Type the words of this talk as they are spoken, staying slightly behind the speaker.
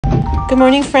Good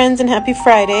morning, friends, and happy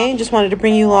Friday. Just wanted to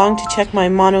bring you along to check my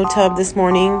monotub this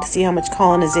morning to see how much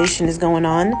colonization is going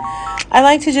on. I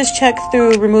like to just check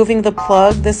through removing the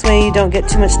plug. This way you don't get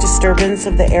too much disturbance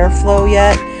of the airflow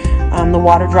yet. The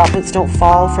water droplets don't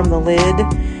fall from the lid,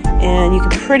 and you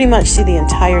can pretty much see the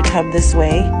entire tub this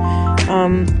way.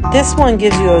 This one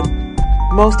gives you a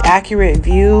most accurate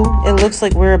view. It looks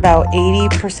like we're about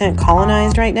 80%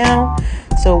 colonized right now.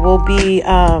 So we'll be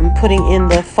putting in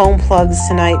the foam plugs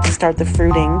tonight to start the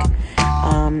fruiting.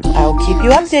 I'll keep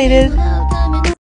you updated.